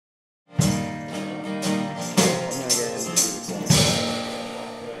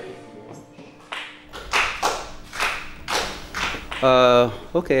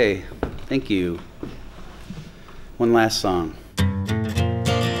Okay, thank you. One last song.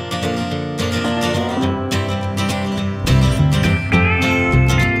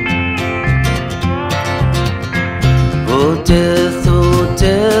 Oh death,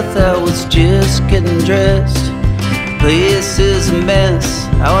 I was just getting dressed. The place is a mess.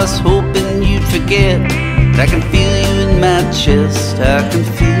 I was hoping you'd forget. But I can feel you in my chest. I can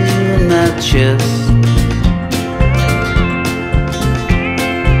feel you in my chest.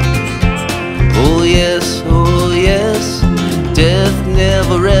 Oh yes, death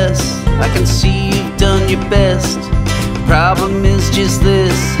never rests. I can see you've done your best. The problem is just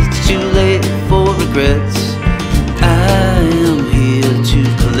this, it's too late for regrets. I am here to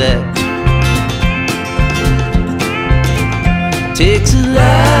collect. Takes a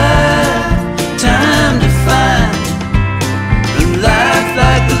lifetime to find a life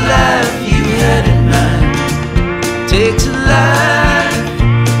like the life you had in mind. Takes a lifetime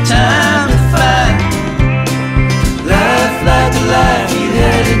to find life like the life you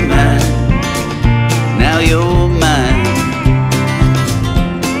had in mind. Now you're mine.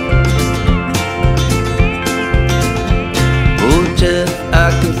 Oh death, I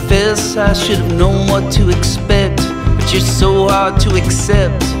confess I should have known what to expect, but you're so hard to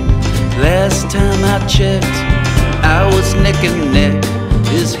accept. Last time I checked, I was neck and neck,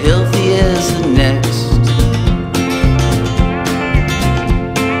 as healthy as the next.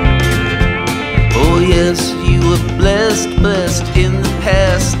 Oh yes, you were blessed in the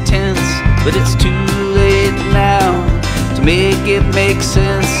past tense, but it's too late now to make it make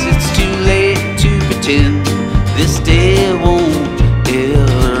sense. It's too late to pretend this day won't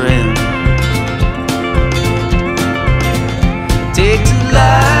ever end. Takes a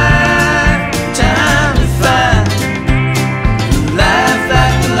lifetime to find a life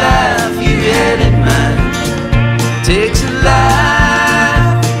like the life you had in mind. Takes a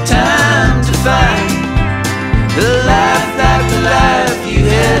lifetime to find a life like the life you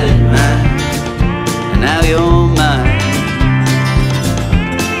had in mind. And now you're mine.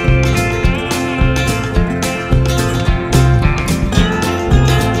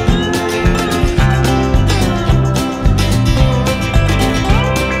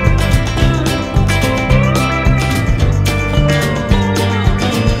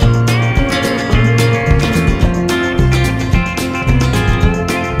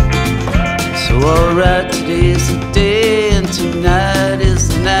 Alright, today's the day and tonight is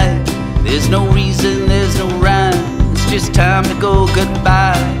the night. There's no reason, there's no rhyme. It's just time to go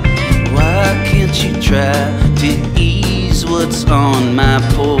goodbye. Why can't you try to ease what's on my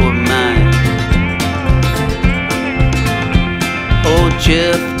poor mind? Oh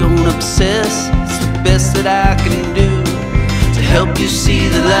Jeff, don't obsess. It's the best that I can do to help you see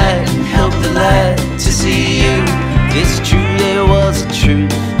the light and help the light to see you. It's true, there was a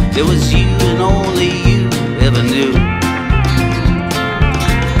truth. There was you and only you ever knew.